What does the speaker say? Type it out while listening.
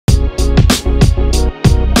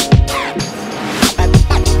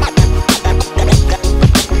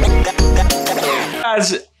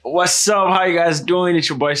guys, what's up? How you guys doing? It's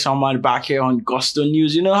your boy Salman back here on Gusto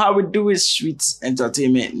News. You know how we do is sweet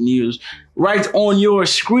entertainment news right on your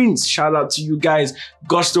screens. Shout out to you guys,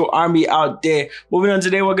 Gusto Army out there. Moving on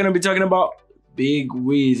today, we're gonna be talking about Big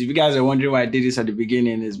Wiz. If you guys are wondering why I did this at the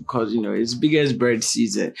beginning, is because it's biggest bird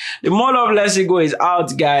season. The Mall of Let's Go is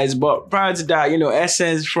out, guys. But prior to that,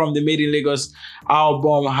 Essence from the Made in Lagos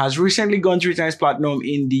album has recently gone 3 times platinum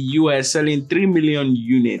in the US, selling 3 million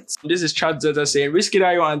units. This is Chart Zeta saying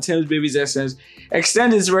WIZKID and Thames Baby's Essence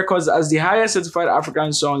extend its records as the highest certified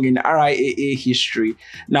African song in RIAA history.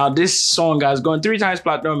 Now, this song has gone 3 times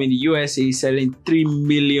platinum in the USA, selling 3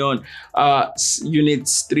 million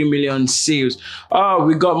units, 3 million sales.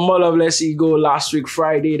 We got Mall of Let's Go last week,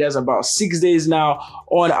 Friday. That's about 6 days now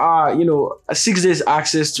on our, 6 days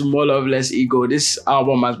access to Mall of Let's Go. This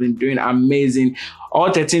album has been doing amazing.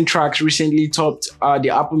 All 13 tracks recently topped the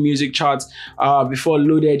Apple Music charts before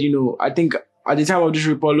Loaded. I think at the time of this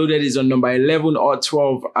report, Loaded is on number 11 or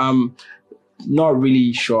 12. I'm not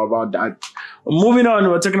really sure about that. Moving on,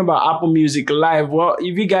 we're talking about Apple Music Live. Well,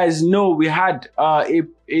 if you guys know, we had a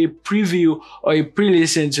preview or a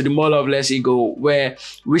pre-listen to the Mall of Let's Go where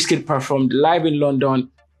WIZKID performed live in London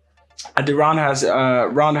at the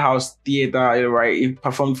Roundhouse Theatre, right? He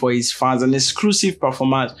performed for his fans, an exclusive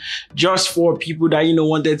performance just for people that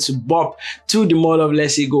wanted to bop to the Mall of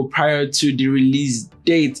Let's Go prior to the release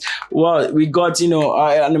date. Well, we got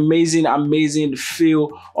an amazing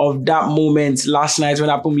feel of that moment last night when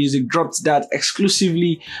Apple Music dropped that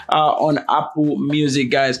exclusively on Apple Music,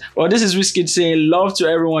 guys. Well, this is WIZKID saying love to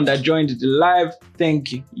everyone that joined the live. Thank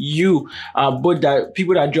you, both the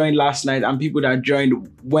people that joined last night and people that joined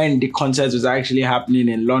when the concert was actually happening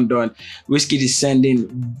in London. WIZKID is sending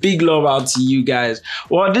big love out to you guys.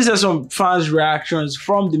 Well, these are some fans' reactions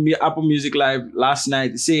from the Apple Music Live last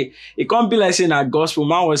night. They say it can't be like saying a gospel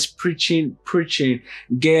man was preaching.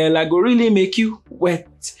 Girl, I go really make you wet.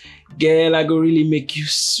 Girl, I go really make you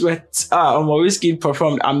sweat. WIZKID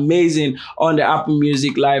performed amazing on the Apple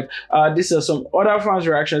Music Live. These are some other fans'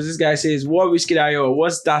 reactions. This guy says, "What WIZKID are you?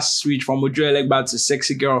 What's that switch from Ojo Elegba to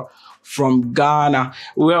Sexy Girl from Ghana?"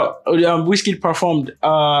 Well, WIZKID performed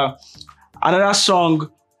another song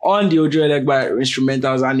on the Ojo Elegba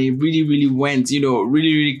instrumentals, and it really went,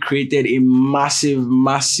 really created a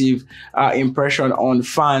massive impression on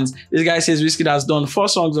fans. This guy says WIZKID has done 4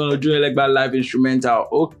 songs on Ojo Elegba live instrumental.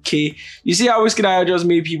 Okay, you see how WIZKID just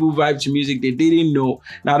made people vibe to music they didn't know.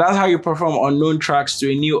 Now that's how you perform unknown tracks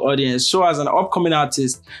to a new audience. So as an upcoming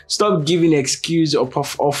artist, stop giving excuse or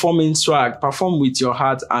performing swag. Perform with your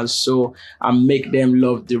heart and soul and make them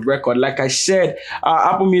love the record. Like I said,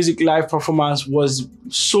 Apple Music Live performance was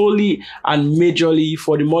solely and majorly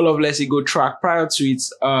for the Mall of Let's Go track prior to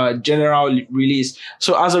its general release.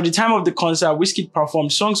 So as of the time of the concert, WIZKID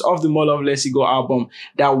performed songs of the Mall of Let's Go album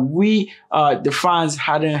that we, the fans,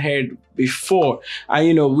 hadn't heard before.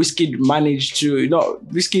 And WIZKID managed to,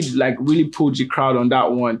 WIZKID like really pulled the crowd on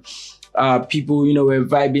that one. People, were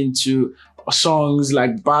vibing to songs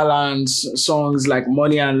like Balance, songs like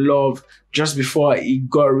Money and Love, just before it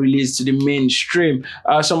got released to the mainstream.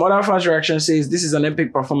 Some other fans' reaction says this is an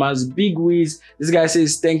epic performance. Big Wiz, this guy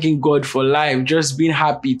says thanking God for life, just being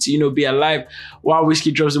happy to be alive while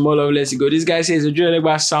WIZKID drops the Mall of Let's Go. This guy says Ojo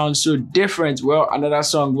Elegba sounds so different. Well, another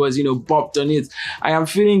song was bopped on it. I am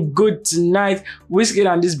feeling good tonight. WIZKID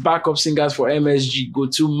and these backup singers for MSG go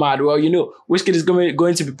too mad. Well, WIZKID is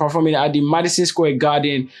going to be performing at the Madison Square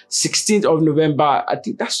Garden 16th of November. I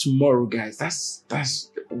think that's tomorrow, guys. That's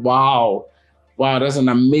wow, that's an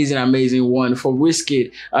amazing one for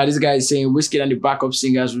WIZKID. This guy is saying WIZKID and the backup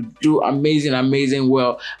singers will do amazing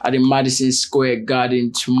well at the Madison Square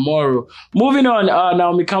Garden tomorrow. Moving on,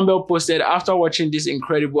 Naomi Campbell posted, after watching this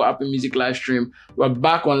incredible Apple Music live stream, we're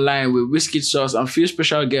back online with WIZKID Sauce and few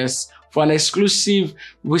special guests for an exclusive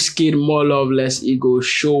WIZKID Mall of Let's Go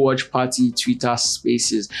show watch party Twitter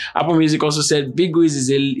Spaces. Apple Music also said Big Wiz is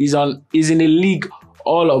in a league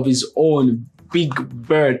all of his own. Big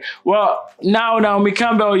bird. Well, now Naomi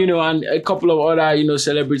Campbell, and a couple of other,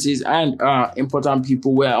 celebrities and important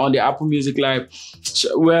people were on the Apple Music Live.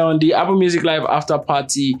 After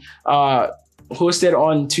party, hosted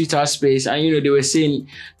on Twitter Space, and they were saying,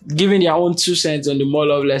 giving their own 2 cents on the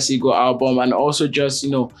Mall of Let's Go album, and also just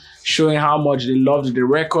showing how much they loved the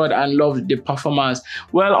record and loved the performance.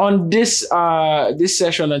 Well, on this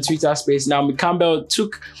session on Twitter Space, Naomi Campbell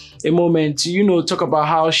took a moment to talk about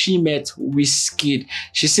how she met WIZKID.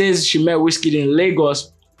 She says she met WIZKID in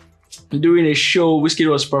Lagos during a show, WIZKID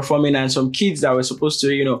was performing, and some kids that were supposed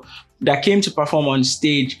to, that came to perform on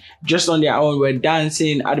stage just on their own were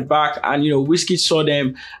dancing at the back, and WIZKID saw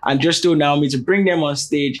them and just told Naomi to bring them on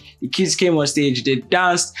stage. The kids came on stage, they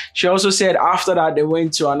danced. She also said after that they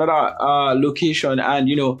went to another location, and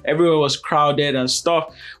everywhere was crowded and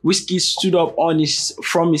stuff. WIZKID stood up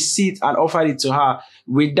from his seat and offered it to her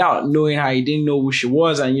without knowing her. He didn't know who she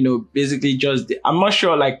was, and basically just, I'm not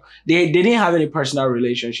sure, like they didn't have any personal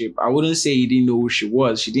relationship. I wouldn't say he didn't know who she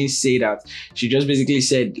was. She didn't say that. She just basically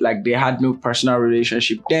said like they had no personal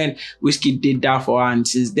relationship. Then WIZKID did that for her, and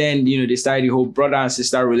since then, they started the whole brother and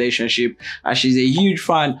sister relationship, and she's a huge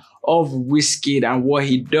fan of WIZKID and what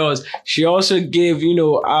he does. She also gave,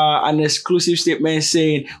 an exclusive statement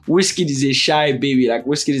saying WIZKID is a shy baby, like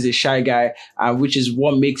WIZKID is a shy guy, which is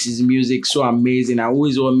what makes his music so amazing, and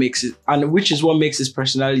which is what makes his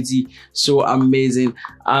personality so amazing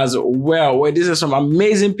as well. Well, these are some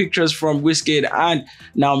amazing pictures from WIZKID and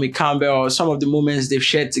Naomi Campbell, some of the moments they've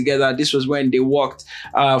shared together. This was when they worked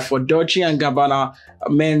for Dolce & Gabbana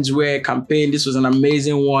menswear campaign. This was an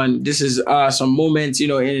amazing one. This is some moments,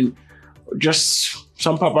 in just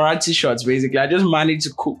some paparazzi shots. Basically, I just managed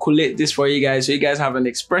to collate this for you guys, so you guys have an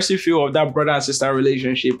expressive feel of that brother and sister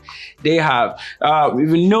relationship they have.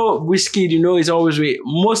 Even though WIZKID, is always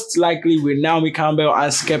most likely with Naomi Campbell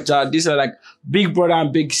and Skepta. These are like big brother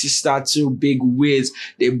and big sister to Big Wiz.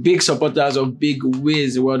 They're big supporters of Big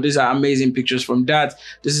Wiz. Well, these are amazing pictures from that.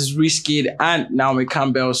 This is WIZKID and Naomi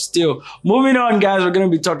Campbell. Still moving on, guys, we're gonna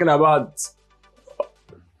be talking about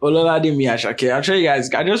Ololade Asake. I'll show you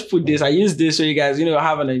guys. I just put this. I use this so you guys,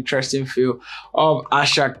 have an interesting feel of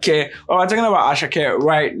Asake. Well, we're talking about Asake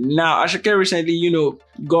right now. Asake recently,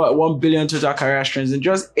 got 1 billion total career streams in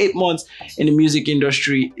just 8 months in the music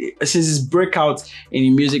industry, since his breakout in the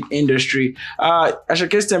music industry.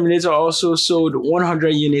 Asake's Terminator also sold 100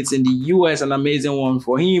 units in the US, an amazing one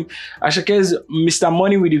for him. Asake's Mr.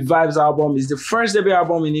 Money with the Vibes album is the first debut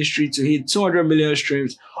album in history to hit 200 million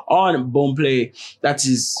streams on Boomplay. That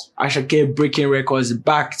is Asake breaking records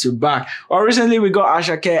back to back. Well, recently we got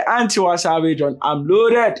Asake and Tiwa Savage on I'm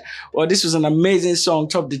Loaded. Well, this was an amazing song,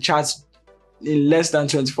 topped the charts in less than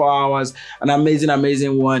 24 hours. An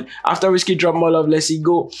amazing one. After WIZKID dropped More Love, Let's See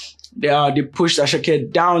Go, they pushed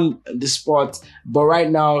Asake down the spot, but right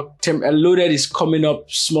now Loaded is coming up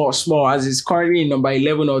small, as it's currently in number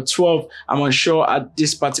 11 or 12. I'm unsure at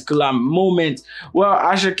this particular moment. Well,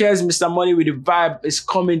 Asake's Mr. Money with the Vibe is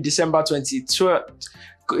coming December 2012.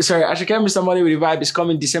 Sorry, Asake Mr. Money with the Vibe is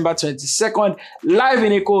coming December 22nd, live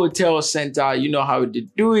in Echo Hotel Center. You know how they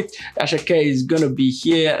do it. Asake is gonna be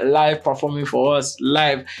here live performing for us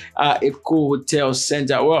live at Echo Hotel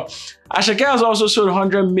Center. Well, Asake has also sold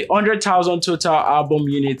 100,000 total album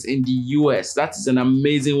units in the US. That is an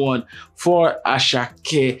amazing one for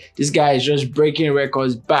Asake. This guy is just breaking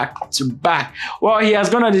records back to back. Well, he has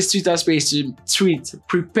gone on his Twitter space to tweet,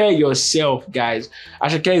 "Prepare yourself, guys.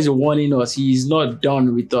 Asake is warning us. He is not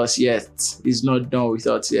done with us yet. He's not done with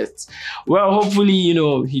us yet." Well, hopefully,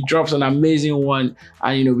 he drops an amazing one,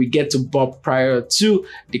 and we get to bop prior to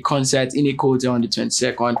the concert in Echo Hotel on the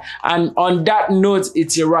 22nd. And on that note,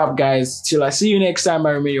 it's a wrap, guys. Till I see you next time,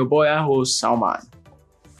 I remain your boy and host, Salman.